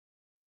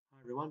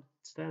Hi everyone,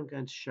 today I'm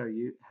going to show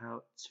you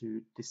how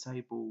to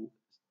disable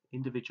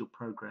individual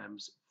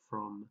programs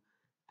from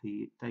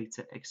the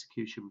data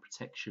execution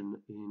protection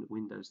in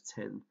Windows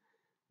 10.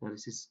 Now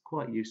this is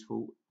quite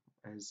useful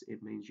as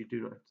it means you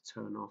do not have to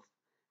turn off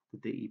the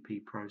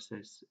DEP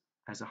process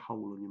as a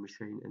whole on your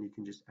machine, and you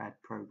can just add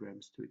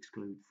programs to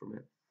exclude from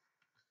it.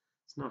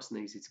 It's nice and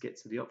easy to get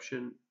to the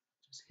option.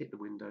 Just hit the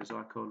Windows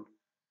icon,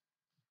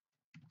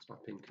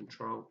 type in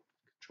control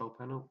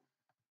panel,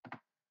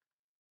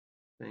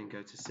 then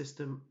go to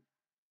System,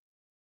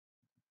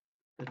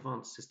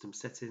 Advanced System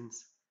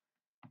Settings,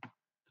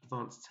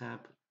 Advanced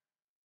tab,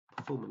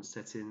 Performance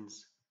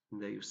Settings,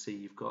 and there you'll see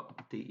you've got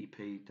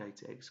DEP,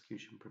 Data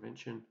Execution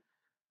Prevention,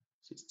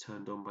 so it's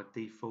turned on by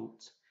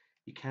default.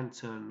 You can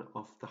turn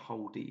off the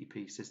whole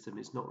DEP system,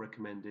 it's not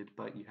recommended,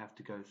 but you have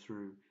to go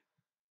through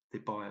the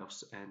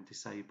BIOS and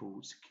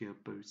disable secure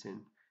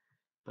booting.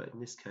 But in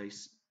this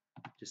case,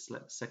 just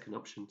select the second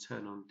option,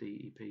 turn on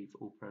DEP for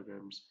all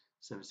programs,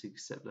 services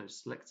except those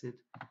selected,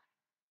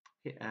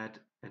 hit add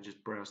and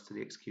just browse to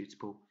the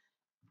executable.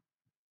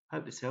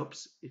 Hope this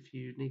helps. If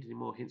you need any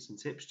more hints and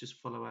tips,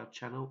 just follow our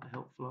channel,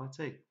 Helpful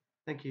IT.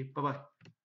 Thank you. Bye-bye.